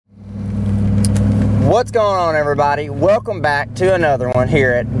What's going on, everybody? Welcome back to another one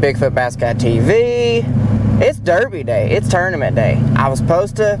here at Bigfoot Bass Guy TV. It's Derby Day. It's tournament day. I was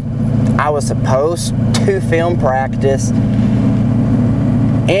supposed to film practice.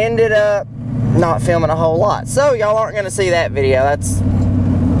 Ended up not filming a whole lot. So y'all aren't going to see that video. That's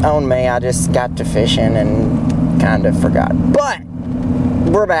on me. I just got to fishing and kind of forgot. But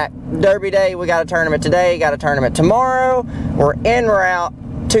we're back. Derby Day. We got a tournament today. Got a tournament tomorrow. We're en route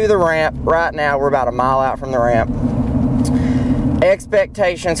to the ramp. Right now we're about a mile out from the ramp.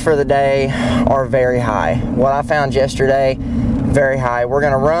 Expectations for the day are very high. What I found yesterday, very high. We're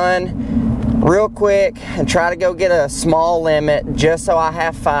gonna run real quick and try to go get a small limit just so I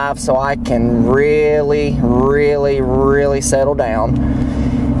have 5 so I can really settle down.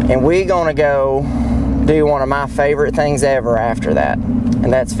 And we gonna go do one of my favorite things ever after that,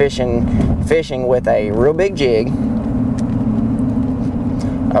 and that's fishing with a real big jig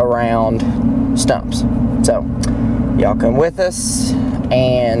around stumps. So y'all come with us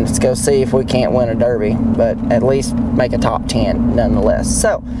and let's go see if we can't win a derby, but at least make a top 10 nonetheless.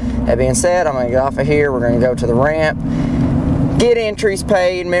 So that being said, I'm gonna get off of here. We're gonna go to the ramp, get entries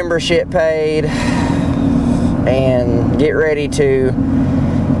paid, membership paid, and get ready to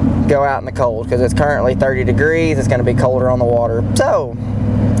go out in the cold because it's currently 30 degrees. It's gonna be colder on the water. So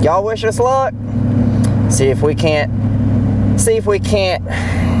y'all wish us luck. See if we can't,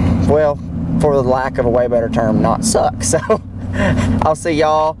 well, for the lack of a way better term, not suck. So I'll see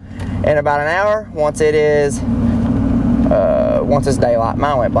y'all in about an hour once it's daylight.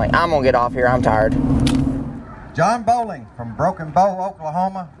 Mine went blank. I'm gonna get off here. I'm tired. John Bowling from Broken Bow,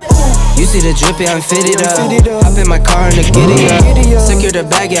 Oklahoma. You see the drippy, I'm fitted up. Hop in my car and the giddy up. Secure the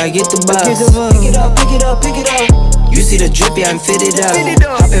bag, yeah, I get the bus. Pick it up, pick it up, pick it up. You see the drippy, I'm fitted up.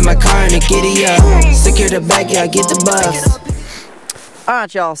 Hop in my car and the giddy up. Secure the bag, yeah, I get the bus.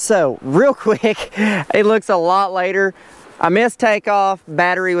 Alright, y'all, so real quick, it looks a lot later. I missed takeoff,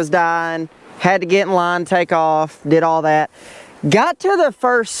 battery was dying, had to get in line, take off, did all that. Got to the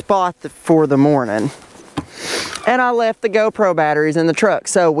first spot for the morning, and I left the GoPro batteries in the truck.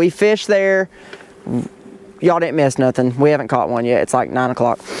 So we fished there. Y'all didn't miss nothing. We haven't caught one yet. It's like 9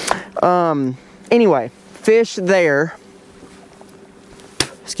 o'clock. Anyway, fished there.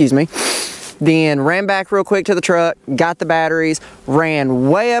 Excuse me. Then ran back real quick to the truck, got the batteries, ran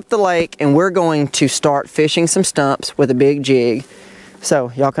way up the lake, and we're going to start fishing some stumps with a big jig.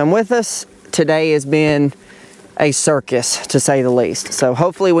 So y'all come with us. Today has been a circus, to say the least. So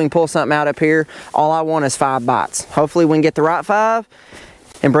hopefully we can pull something out up here. All I want is 5 bites. Hopefully we can get the right 5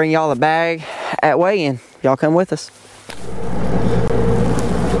 and bring y'all the bag at weigh-in. Y'all come with us.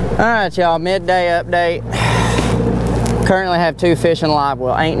 All right, y'all, midday update. Currently have 2 fish in live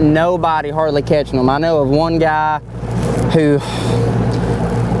well. Ain't nobody hardly catching them. I know of one guy who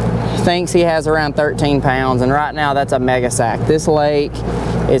thinks he has around 13 pounds, and right now that's a mega sack. This lake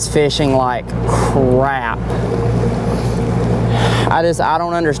is fishing like crap. I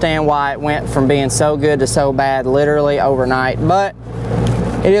don't understand why it went from being so good to so bad literally overnight, but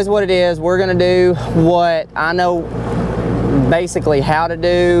it is what it is. We're gonna do what I know basically how to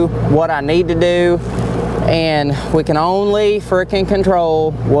do, what I need to do, and we can only freaking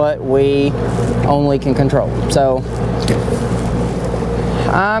control what we only can control. So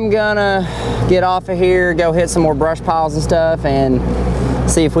I'm gonna get off of here, go hit some more brush piles and stuff, and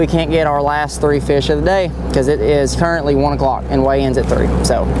see if we can't get our last 3 fish of the day, because it is currently 1 o'clock and weigh-ins at 3.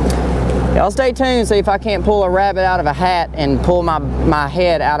 So y'all stay tuned, see if I can't pull a rabbit out of a hat and pull my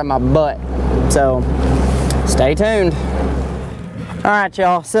head out of my butt. So stay tuned. All right,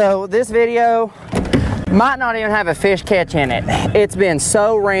 y'all, so this video might not even have a fish catch in it. It's been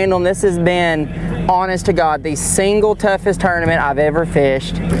so random. This has been, honest to God, the single toughest tournament I've ever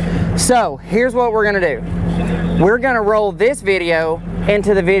fished. So here's what we're gonna do. We're gonna roll this video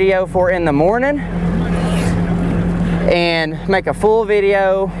into the video for in the morning and make a full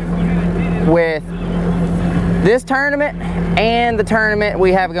video with this tournament and the tournament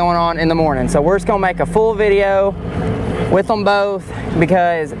we have going on in the morning. So we're just gonna make a full video with them both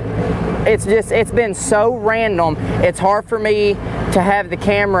because it's been so random. It's hard for me to have the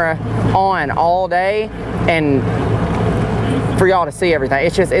camera on all day and for y'all to see everything.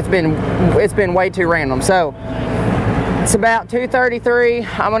 It's been way too random. So it's about 2:33.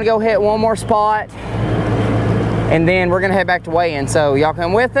 I'm gonna go hit one more spot and then we're gonna head back to weigh-in. So y'all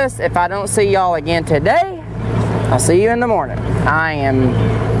come with us. If I don't see y'all again today, I'll see you in the morning. I am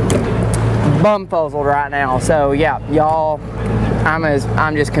bumfuzzled right now. So yeah, y'all, I'm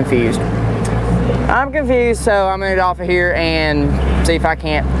just confused. I'm confused, so I'm gonna get off of here and see if I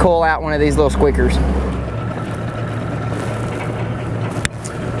can't pull out one of these little squeakers.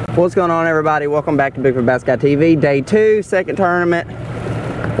 What's going on, everybody? Welcome back to Bigfoot Bass Guy TV. Day 2, second tournament.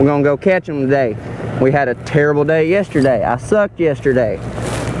 We're gonna go catch them today. We had a terrible day yesterday. I sucked yesterday.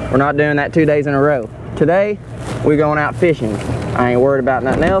 We're not doing that 2 days in a row. Today, we're going out fishing. I ain't worried about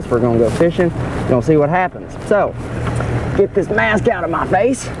nothing else. We're gonna go fishing. We're gonna see what happens. So, get this mask out of my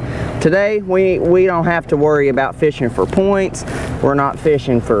face. Today, we don't have to worry about fishing for points. We're not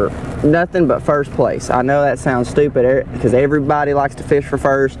fishing for nothing but first place. I know that sounds stupid because everybody likes to fish for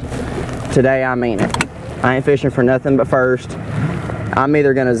first. Today I mean it. I ain't fishing for nothing but first. I'm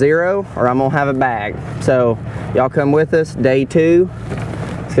either gonna zero or I'm gonna have a bag. So y'all come with us, day 2.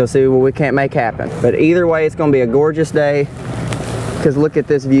 Let's go see what we can't make happen. But either way, it's gonna be a gorgeous day because look at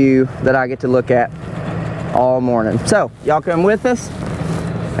this view that I get to look at all morning. So y'all come with us.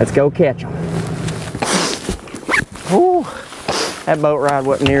 Let's go catch them. Whew. That boat ride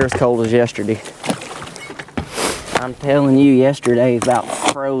wasn't near as cold as yesterday. I'm telling you, yesterday about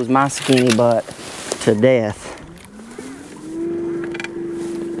froze my skinny butt to death.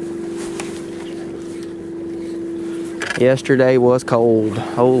 Yesterday was cold.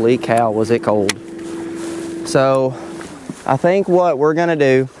 Holy cow, was it cold. So, I think what we're gonna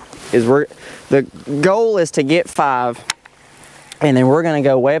do is the goal is to get 5. And then we're gonna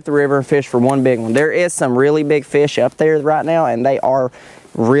go way up the river and fish for one big one. There is some really big fish up there right now and they are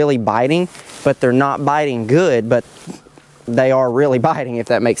really biting, but they're not biting good, but they are really biting, if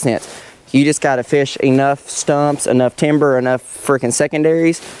that makes sense. You just gotta fish enough stumps, enough timber, enough freaking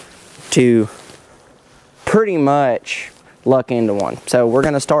secondaries to pretty much luck into one. So we're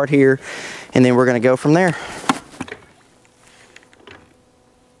gonna start here and then we're gonna go from there.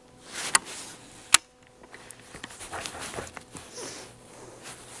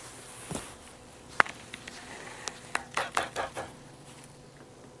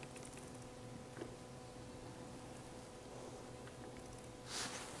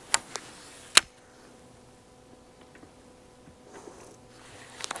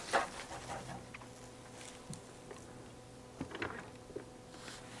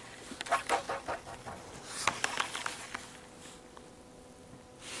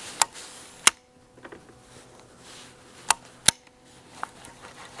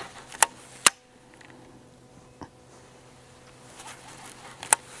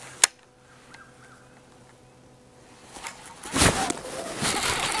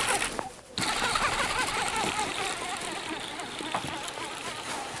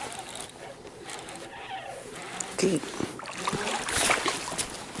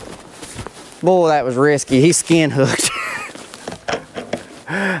 Boy, that was risky. He's skin hooked.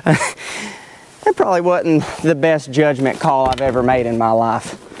 That probably wasn't the best judgment call I've ever made in my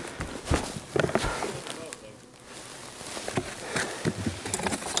life.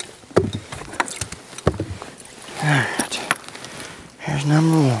 Alright. Here's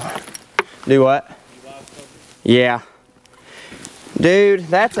number 1. Do what? Yeah. Dude,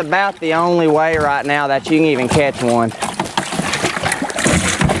 that's about the only way right now that you can even catch one.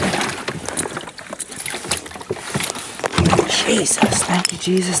 Jesus, thank you,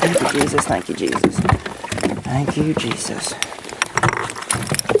 Jesus, thank you, Jesus, thank you, Jesus. Thank you, Jesus.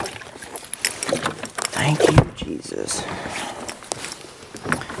 Thank you, Jesus.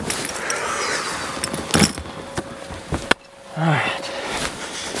 Alright.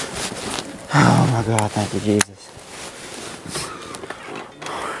 Oh my God, thank you, Jesus.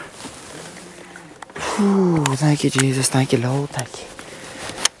 Whew, thank you, Jesus, thank you, Lord, thank you.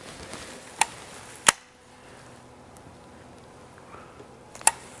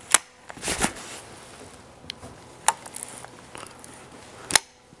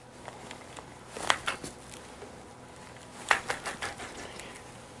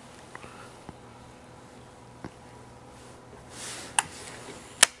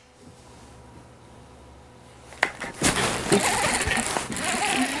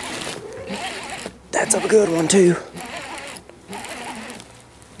 That's a good one too.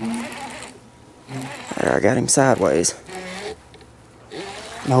 There, I got him sideways.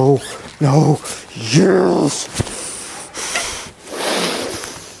 No, no, yes.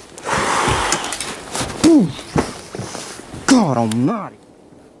 God almighty.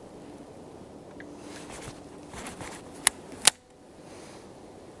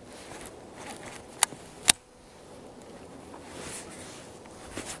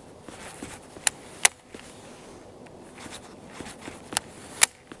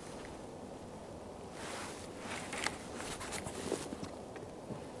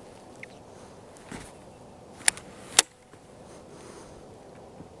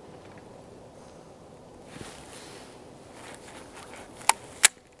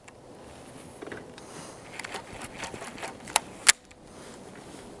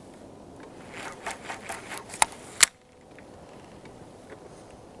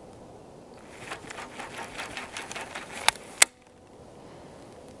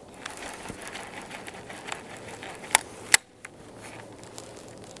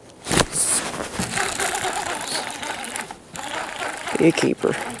 be a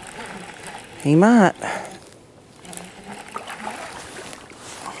keeper. He might.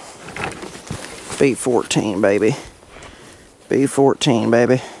 B14, baby. B14,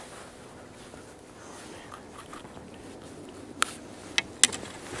 baby.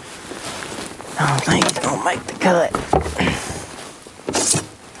 I don't think he's gonna make the cut.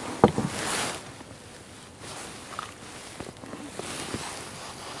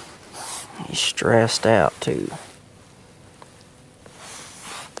 He's stressed out too.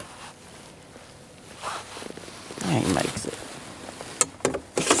 Yeah, he makes it.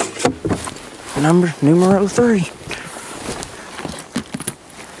 Numero 3.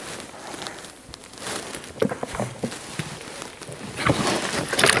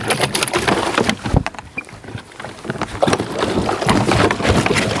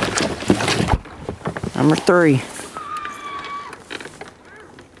 Number 3.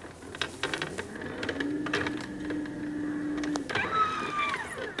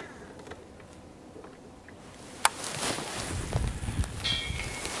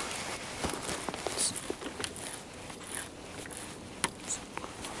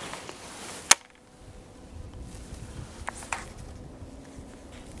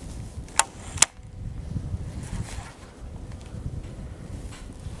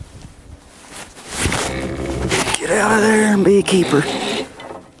 Get out of there and be a keeper.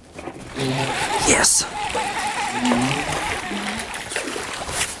 Yes.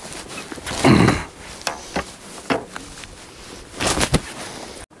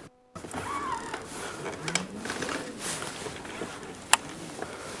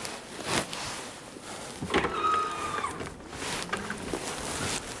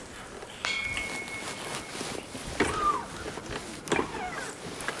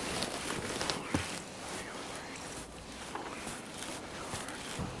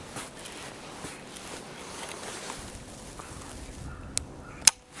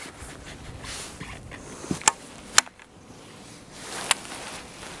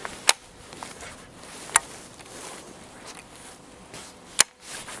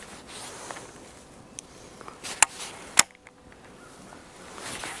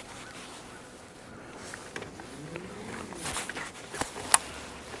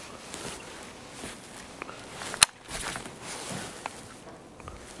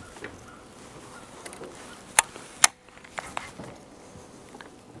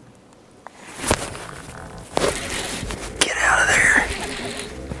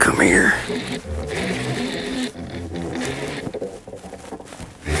 Come here.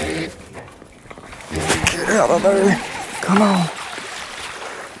 Get out of there. Come on.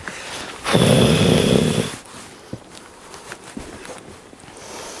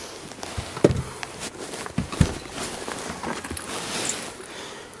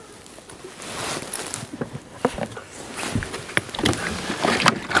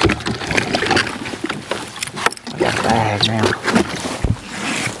 I got a bag now.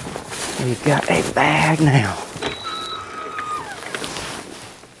 We've got a bag now.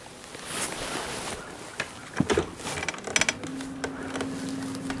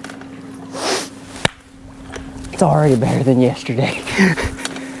 It's already better than yesterday.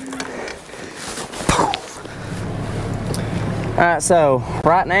 Alright, so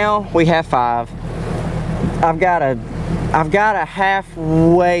right now we have 5. I've got a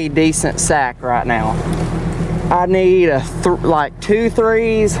halfway decent sack right now. I need like 2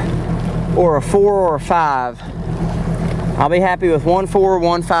 3s or a 4 or a 5. I'll be happy with 1 4,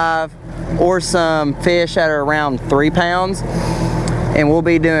 1 5, or some fish that are around 3 pounds, and we'll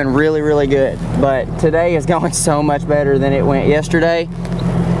be doing really, really good. But today is going so much better than it went yesterday,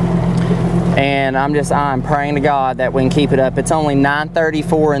 and I'm praying to God that we can keep it up. It's only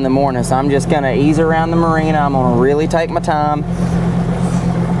 9:34 in the morning, so I'm just gonna ease around the marina. I'm gonna really take my time,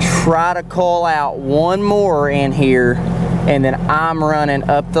 try to call out 1 more in here, and then I'm running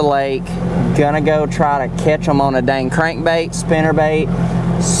up the lake, gonna go try to catch them on a dang crankbait, spinnerbait,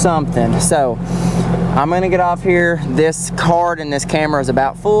 something. So I'm gonna get off here. This card and this camera is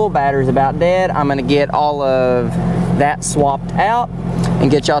about full, battery's about dead. I'm gonna get all of that swapped out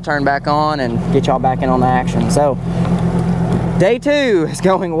and get y'all turned back on and get y'all back in on the action. So day 2 is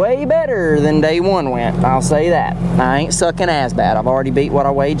going way better than day 1 went, I'll say that. I ain't sucking as bad. I've already beat what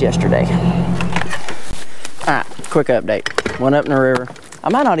I weighed yesterday. Alright, quick update. Went up in the river. I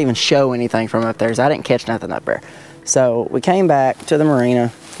might not even show anything from up there, because I didn't catch nothing up there. So we came back to the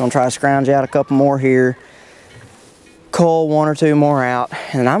marina. Gonna try to scrounge out a couple more here, cull 1 or 2 more out,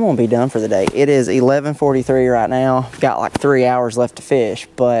 and I'm gonna be done for the day. It is 11:43 right now. Got like 3 hours left to fish,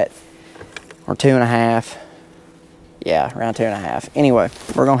 but, or 2.5. Yeah, around 2.5. Anyway,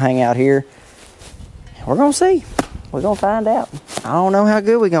 we're gonna hang out here. We're gonna see. We're gonna find out. I don't know how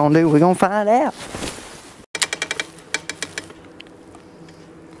good we're gonna do. We're gonna find out.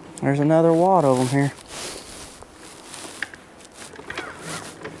 There's another wad of them here.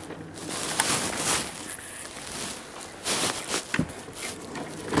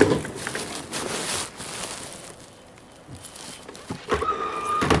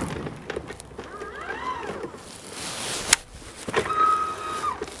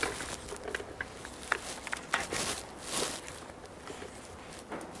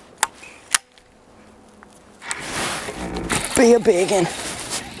 Be a biggin.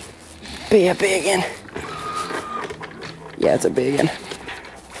 Be a biggin. Yeah, it's a biggin.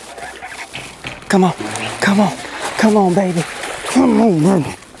 Come on, come on, come on, baby. Come on,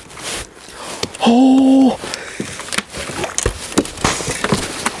 baby. Oh,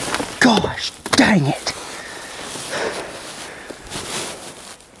 gosh, dang it.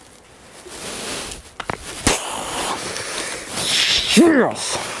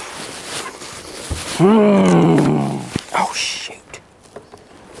 Yes. Oh, shoot.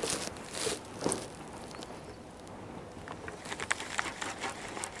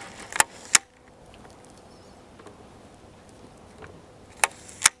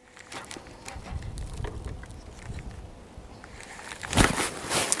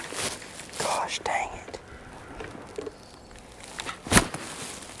 Gosh, dang it.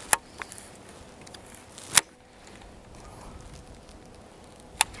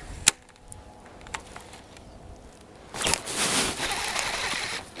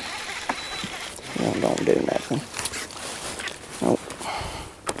 Don't do nothing. Nope.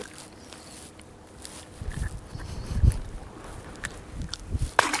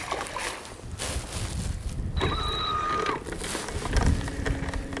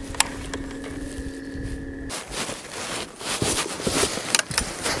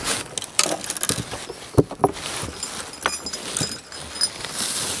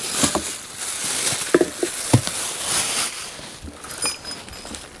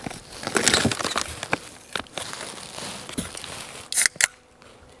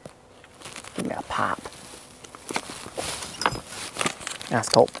 Give me a pop. That's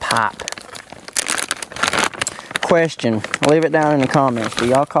called pop. Question, leave it down in the comments. Do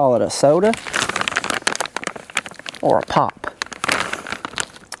y'all call it a soda or a pop?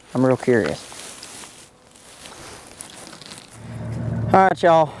 I'm real curious. Alright,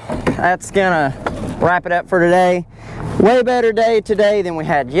 y'all. That's gonna wrap it up for today. Way better day today than we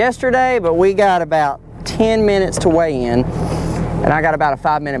had yesterday, but we got about 10 minutes to weigh in. And I got about a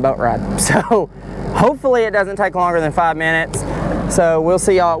 5-minute boat ride. So hopefully it doesn't take longer than 5 minutes. So we'll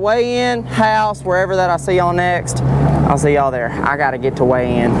see y'all at weigh-in, house, wherever that I see y'all next. I'll see y'all there. I gotta get to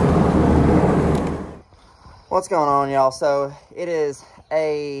weigh-in. What's going on, y'all? So it is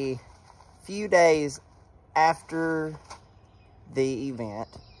a few days after the event.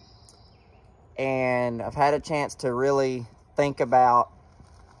 And I've had a chance to really think about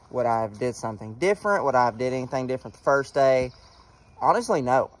would I have did something different? Would I have did anything different the first day? Honestly,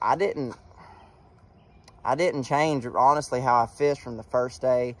 no. I didn't change, honestly, how I fished from the first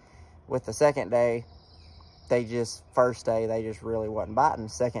day with the second day. First day, they just really wasn't biting.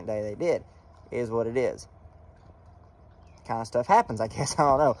 Second day, they did. Is what it is. Kind of stuff happens, I guess. I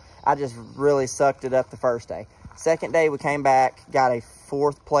don't know. I just really sucked it up the first day. Second day, we came back, got a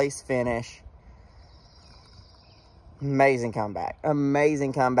 4th place finish. Amazing comeback.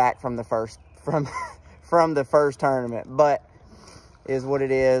 Amazing comeback from the first, from the first tournament. But is what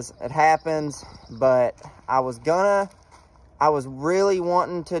it is. It happens, but I was really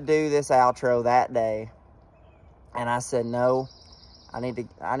wanting to do this outro that day, and I said no. I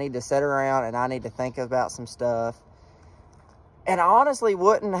need to sit around and I need to think about some stuff. And I honestly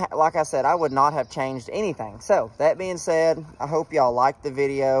wouldn't, like I said, I would not have changed anything. So that being said, I hope y'all liked the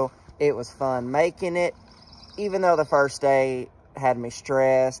video. It was fun making it, even though the first day had me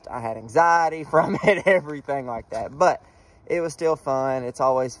stressed. I had anxiety from it, everything like that, but it was still fun. It's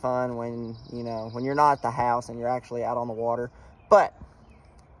always fun when, you know, when you're not at the house and you're actually out on the water. But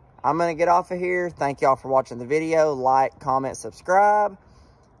I'm going to get off of here. Thank y'all for watching the video. Like, comment, subscribe.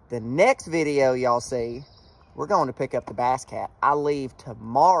 The next video y'all see, we're going to pick up the bass cat. I leave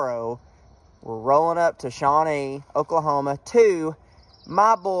tomorrow. We're rolling up to Shawnee, Oklahoma, to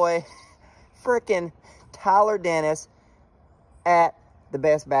my boy, freaking Tyler Dennis at the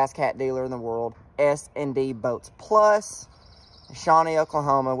best bass cat dealer in the world, S&D Boats Plus. Shawnee,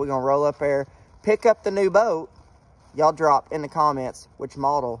 Oklahoma. We're going to roll up there, pick up the new boat. Y'all drop in the comments which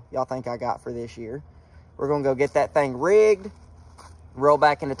model y'all think I got for this year. We're going to go get that thing rigged, roll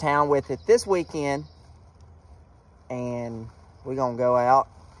back into town with it this weekend, and we're going to go out,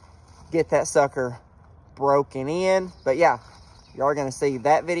 get that sucker broken in. But yeah, Y'all are gonna see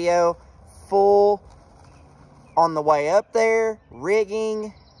that video full on the way up there,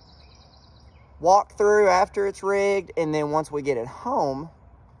 rigging, walkthrough after it's rigged, and then once we get it home,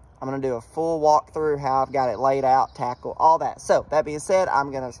 I'm gonna do a full walkthrough how I've got it laid out, tackle, all that. So that being said,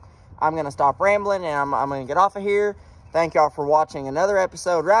 I'm gonna stop rambling and I'm gonna get off of here. Thank y'all for watching another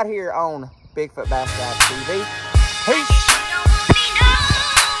episode right here on Bigfoot Bass Guide TV. Peace.